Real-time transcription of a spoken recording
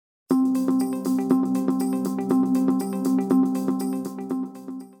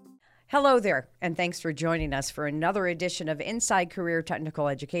Hello there, and thanks for joining us for another edition of Inside Career Technical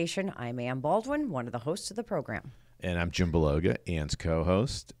Education. I'm Ann Baldwin, one of the hosts of the program. And I'm Jim Beloga, Ann's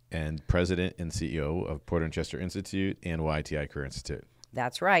co-host and president and CEO of Porter and Chester Institute and YTI Career Institute.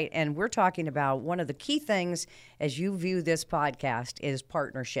 That's right. And we're talking about one of the key things as you view this podcast is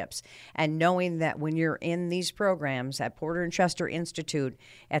partnerships. And knowing that when you're in these programs at Porter and Chester Institute,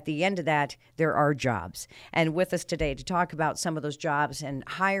 at the end of that, there are jobs. And with us today to talk about some of those jobs and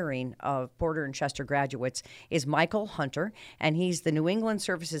hiring of Porter and Chester graduates is Michael Hunter. And he's the New England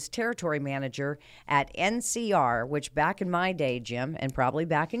Services Territory Manager at NCR, which back in my day, Jim, and probably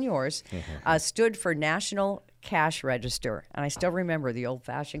back in yours, stood for National Cash Register. And I still remember the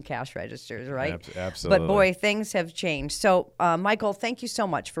old-fashioned cash registers, right? Absolutely. But boy, things have changed. So, Michael, thank you so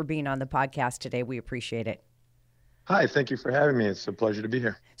much for being on the podcast today. We appreciate it. Hi, thank you for having me. It's a pleasure to be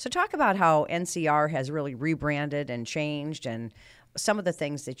here. So talk about how NCR has really rebranded and changed and some of the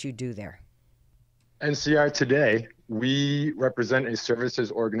things that you do there. NCR today, we represent a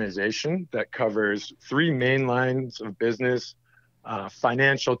services organization that covers three main lines of business,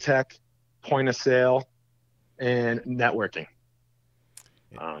 financial tech, point of sale, and networking.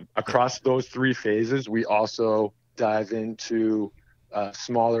 Across those three phases, we also dive into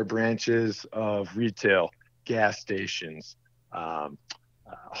smaller branches of retail, gas stations,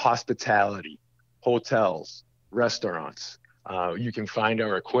 hospitality, hotels, restaurants. You can find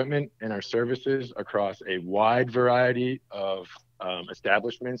our equipment and our services across a wide variety of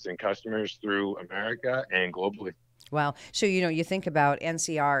establishments and customers through America and globally. Wow. So, you think about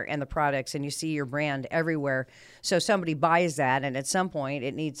NCR and the products and you see your brand everywhere. So somebody buys that and at some point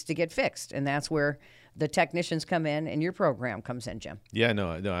it needs to get fixed. And that's where the technicians come in and your program comes in, Jim. Yeah,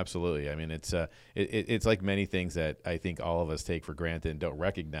 no, absolutely. I mean, it's like many things that I think all of us take for granted and don't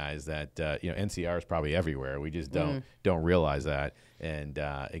recognize that, NCR is probably everywhere. We just don't realize that. And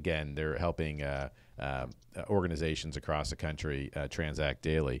again, they're helping organizations across the country transact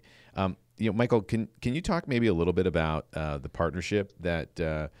daily. Michael, can you talk maybe a little bit about the partnership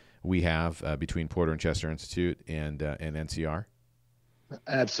that we have between Porter and Chester Institute and NCR?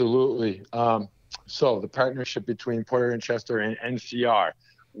 Absolutely. So the partnership between Porter and Chester and NCR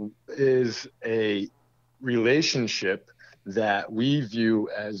is a relationship that we view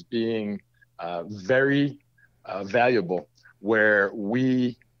as being very valuable, where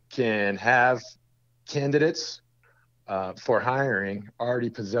we can have candidates for hiring already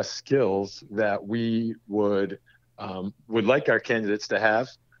possess skills that we would like our candidates to have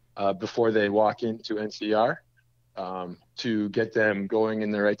before they walk into NCR to get them going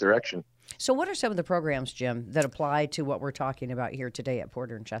in the right direction. So what are some of the programs, Jim, that apply to what we're talking about here today at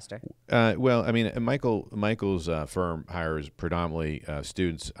Porter and Chester? Well, I mean, Michael's firm hires predominantly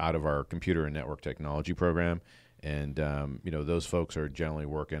students out of our computer and network technology program. And, those folks are generally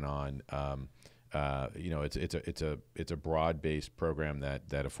working on it's a broad-based program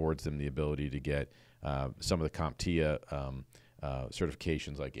that affords them the ability to get some of the CompTIA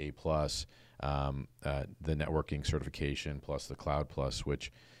certifications like A+, the networking certification plus the Cloud Plus,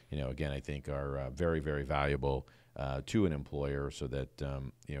 which, again, I think are very, very valuable to an employer so that,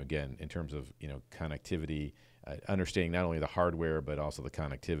 again, in terms of, connectivity, understanding not only the hardware but also the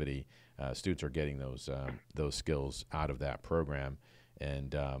connectivity, students are getting those skills out of that program.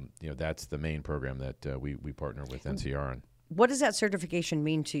 And, that's the main program that we partner with NCR on. What does that certification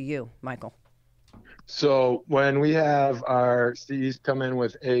mean to you, Michael? So when we have our Cs come in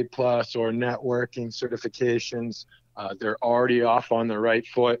with A+ or networking certifications, they're already off on the right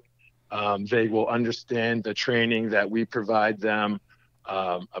foot. They will understand the training that we provide them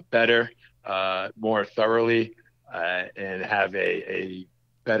better, more thoroughly, and have a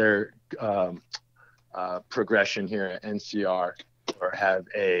better progression here at NCR, or have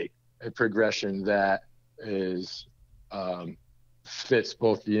a progression that is fits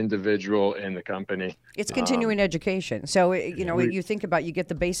both the individual and the company. It's continuing education. So, you think about, you get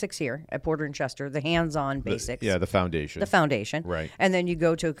the basics here at Porter and Chester, the hands-on basics. The foundation. The foundation. Right. And then you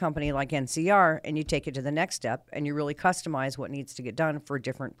go to a company like NCR and you take it to the next step and you really customize what needs to get done for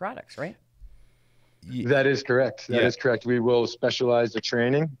different products, right? That is correct. That is correct. We will specialize the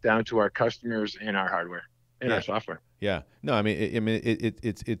training down to our customers and our hardware and our software. Yeah. No, I mean,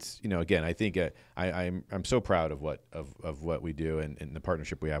 it's again, I think I'm so proud of what we do and the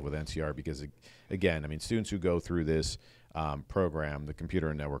partnership we have with NCR, because again, I mean, students who go through this program, the Computer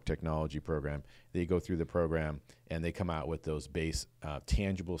and Network Technology program. They go through the program and they come out with those base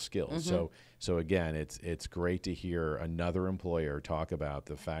tangible skills. So again, it's great to hear another employer talk about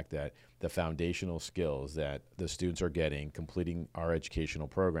the fact that the foundational skills that the students are getting completing our educational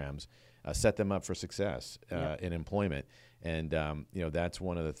programs set them up for success in employment. And that's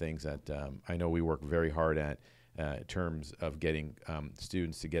one of the things that I know we work very hard at in terms of getting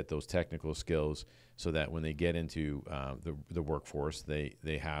students to get those technical skills, so that when they get into the workforce,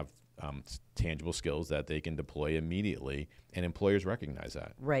 they have tangible skills that they can deploy immediately, and employers recognize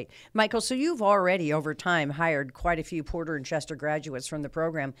that. Right. Michael, so you've already, over time, hired quite a few Porter and Chester graduates from the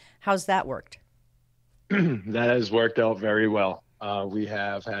program. How's that worked? That has worked out very well. We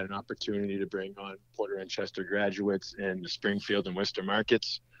have had an opportunity to bring on Porter and Chester graduates in the Springfield and Worcester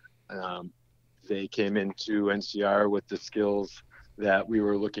markets. They came into NCR with the skills that we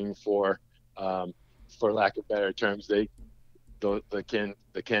were looking for lack of better terms. The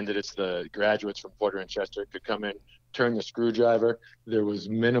candidates, the graduates from Porter and Chester could come in, turn the screwdriver. There was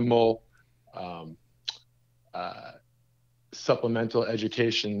minimal supplemental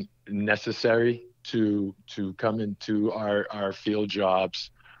education necessary to come into our field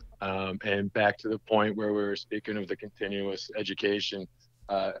jobs. And back to the point where we were speaking of the continuing education,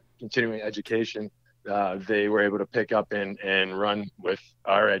 they were able to pick up and run with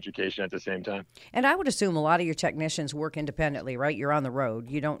our education at the same time. And I would assume a lot of your technicians work independently, right? You're on the road.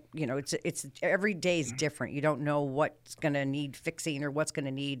 You don't, it's every day is different. You don't know what's going to need fixing or what's going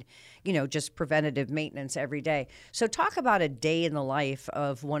to need, just preventative maintenance every day. So talk about a day in the life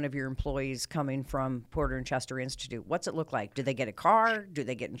of one of your employees coming from Porter and Chester Institute. What's it look like? Do they get a car? Do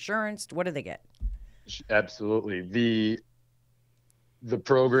they get insurance? What do they get? Absolutely. The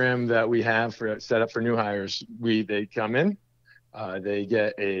program that we have set up for new hires, they come in, they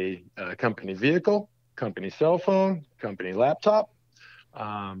get a company vehicle, company cell phone, company laptop.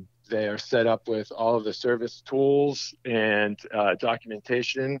 They are set up with all of the service tools and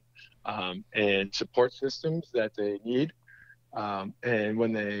documentation and support systems that they need. And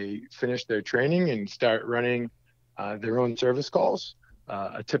when they finish their training and start running their own service calls,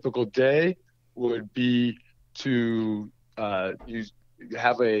 a typical day would be to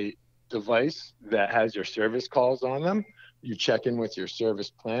have a device that has your service calls on them. You check in with your service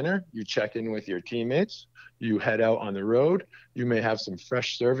planner, you check in with your teammates, you head out on the road. You may have some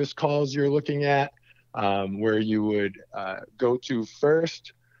fresh service calls you're looking at, where you would go to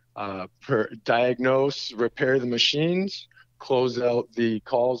first, diagnose, repair the machines, close out the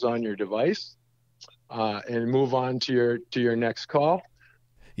calls on your device, and move on to your next call.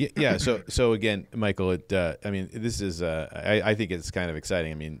 Yeah. So again, Michael, this is, I think it's kind of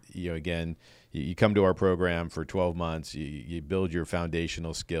exciting. I mean, again, you come to our program for 12 months, you build your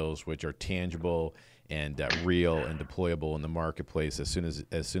foundational skills, which are tangible and real and deployable in the marketplace as soon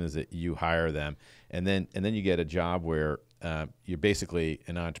as you hire them. And then you get a job where you're basically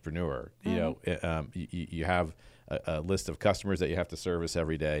an entrepreneur. Mm-hmm. You have a list of customers that you have to service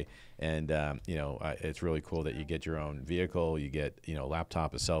every day, and it's really cool that you get your own vehicle, you get a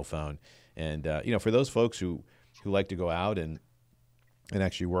laptop, a cell phone, and for those folks who like to go out and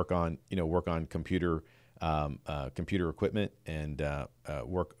actually work on computer equipment and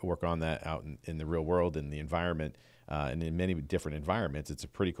work on that out in the real world, in the environment, and in many different environments. It's a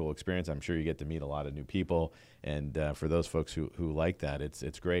pretty cool experience. I'm sure you get to meet a lot of new people, and for those folks who like that,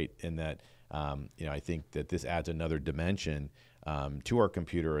 it's great in that. I think that this adds another dimension to our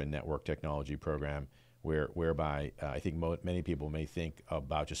computer and network technology program, whereby I think many people may think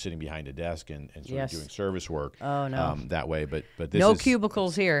about just sitting behind a desk and sort of doing service work. Oh, no. That way, but this no is,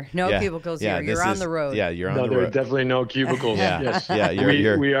 cubicles here. Cubicles here. You're on the road. Yeah, you're on the road. No, there are definitely no cubicles. Yes. Yeah,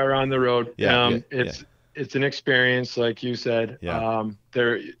 we are on the road. Yeah, it's an experience, like you said. Yeah.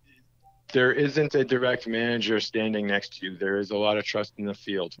 There isn't a direct manager standing next to you. There is a lot of trust in the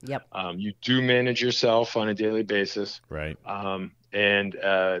field. Yep. You do manage yourself on a daily basis. Right. And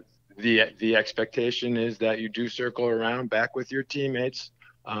the expectation is that you do circle around back with your teammates.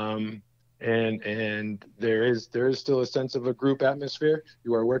 And there is still a sense of a group atmosphere.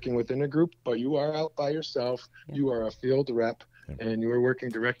 You are working within a group, but you are out by yourself. Yep. You are a field rep. And you are working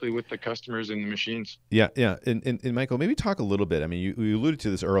directly with the customers and the machines. Yeah. And Michael, maybe talk a little bit. I mean, you alluded to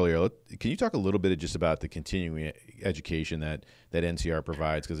this earlier. Can you talk a little bit just about the continuing education that NCR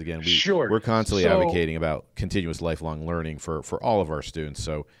provides? Because again, we're constantly advocating about continuous lifelong learning for all of our students.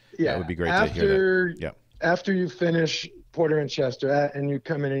 So that would be great to hear that. Yeah. After you finish Porter and Chester and you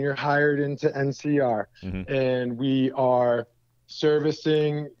come in and you're hired into NCR, mm-hmm. and we are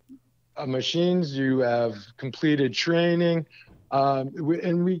servicing machines, you have completed training.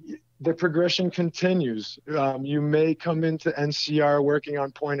 the progression continues. You may come into NCR working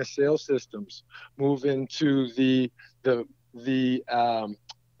on point of sale systems, move into the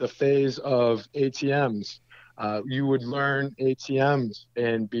phase of ATMs. You would learn ATMs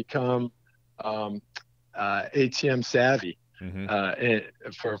and become ATM savvy,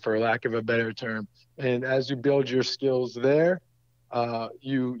 for lack of a better term. And as you build your skills there,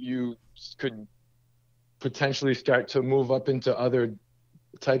 you could potentially start to move up into other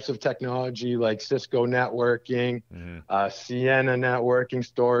types of technology like Cisco networking, Sienna networking,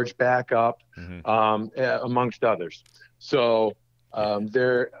 storage backup, amongst others. So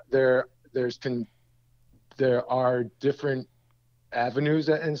there are different avenues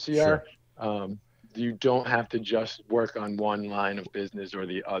at NCR. Sure. You don't have to just work on one line of business or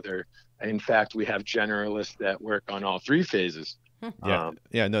the other. In fact, we have generalists that work on all three phases. No,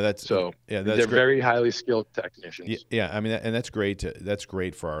 that's so. Yeah, they're very highly skilled technicians. Yeah, I mean, and that's great. That's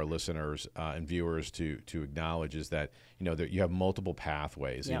great for our listeners and viewers to acknowledge is that that you have multiple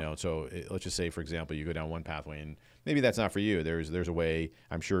pathways. Yeah. So let's just say, for example, you go down one pathway and maybe that's not for you. There's a way,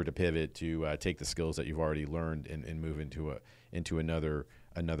 I'm sure, to pivot to take the skills that you've already learned and move into another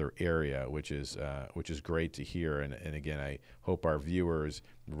area, which is great to hear. And again, I hope our viewers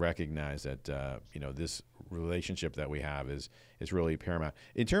recognize that this relationship that we have is really paramount.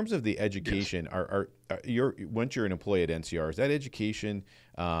 In terms of the education, yes. Once you're an employee at NCR, is that education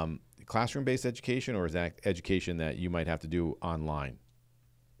classroom-based education, or is that education that you might have to do online?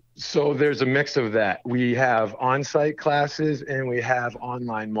 So there's a mix of that. We have on-site classes and we have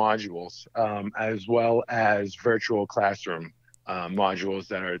online modules, as well as virtual classroom modules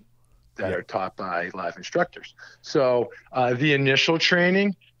that are taught by live instructors. So the initial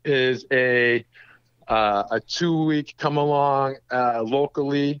training is a 2-week come along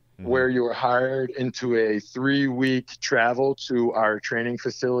locally, where you are hired, into a 3-week travel to our training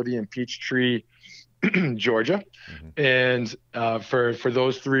facility in Peachtree, Georgia. And for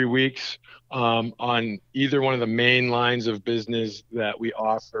those 3 weeks, on either one of the main lines of business that we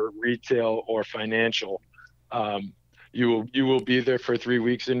offer, retail or financial, you will be there for 3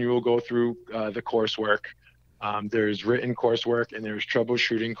 weeks, and you will go through the coursework. There's written coursework and there's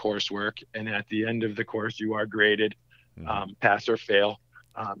troubleshooting coursework. And at the end of the course, you are graded, pass or fail.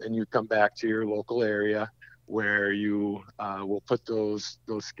 And you come back to your local area where you will put those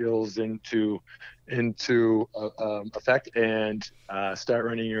skills into effect and start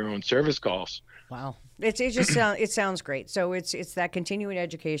running your own service calls. Wow. It sounds great. So it's that continuing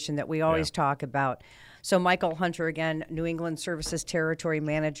education that we always talk about. So Michael Hunter, again, New England Services Territory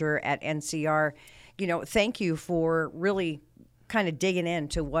Manager at NCR, thank you for really kind of digging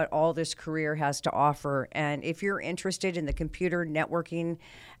into what all this career has to offer. And if you're interested in the computer networking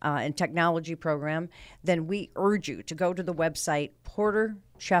and technology program, then we urge you to go to the website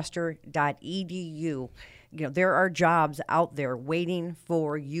porterchester.edu. There are jobs out there waiting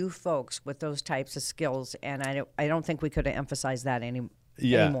for you folks with those types of skills, and I don't think we could have emphasized that anymore.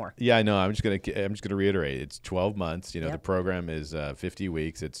 Yeah, I know. I'm just gonna reiterate. It's 12 months. The program is 50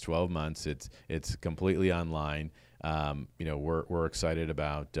 weeks. It's 12 months. It's completely online. We're excited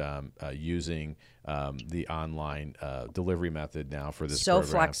about using the online delivery method now for this program.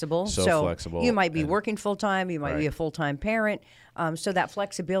 Flexible. So flexible. You might be working full time. You might be a full time parent. So that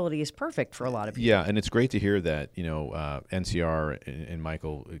flexibility is perfect for a lot of people. Yeah, and it's great to hear that NCR and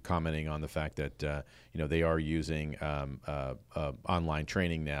Michael commenting on the fact that they are using online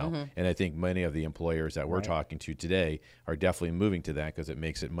training now, and I think many of the employers that we're talking to today are definitely moving to that because it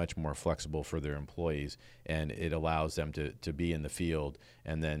makes it much more flexible for their employees, and it allows them to be in the field,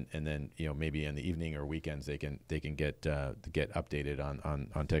 and then maybe in the evening or weekends they can get updated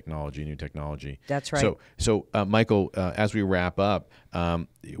on technology, new technology. That's right. So Michael, as we wrap up,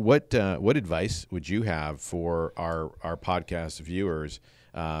 what advice would you have for our podcast viewers,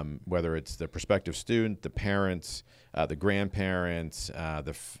 whether it's the prospective student, the parents, the grandparents,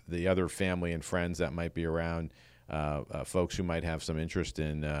 the other family and friends that might be around, folks who might have some interest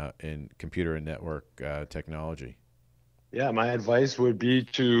in computer and network technology? Yeah, my advice would be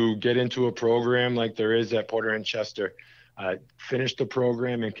to get into a program like there is at Porter and Chester. Finish the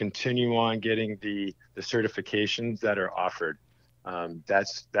program and continue on getting the certifications that are offered.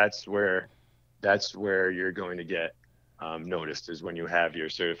 That's where you're going to get noticed, is when you have your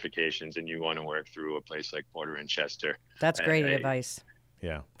certifications and you want to work through a place like Porter and Chester. That's great advice.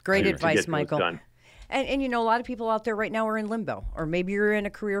 Yeah, great advice, Michael. And you know, a lot of people out there right now are in limbo, or maybe you're in a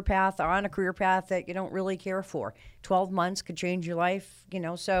career path or on a career path that you don't really care for. 12 months could change your life, you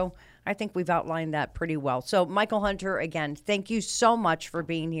know, so I think we've outlined that pretty well. So, Michael Hunter, again, thank you so much for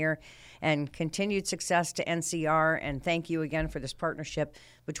being here, and continued success to NCR. And thank you again for this partnership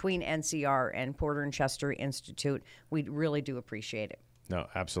between NCR and Porter and Chester Institute. We really do appreciate it. No,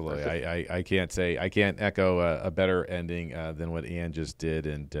 absolutely. I can't echo a better ending than what Ann just did,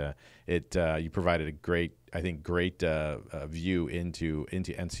 and you provided a great view into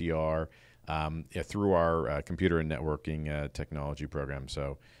NCR through our computer and networking technology program.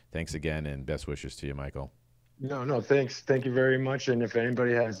 So thanks again, and best wishes to you, Michael. No, thanks. Thank you very much. And if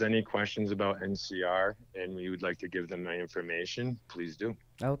anybody has any questions about NCR and we would like to give them my information, please do.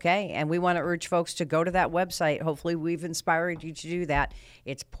 Okay, and we want to urge folks to go to that website. Hopefully we've inspired you to do that.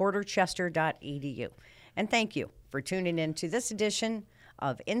 It's porterchester.edu. And thank you for tuning in to this edition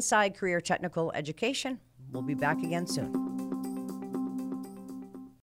of Inside Career Technical Education. We'll be back again soon.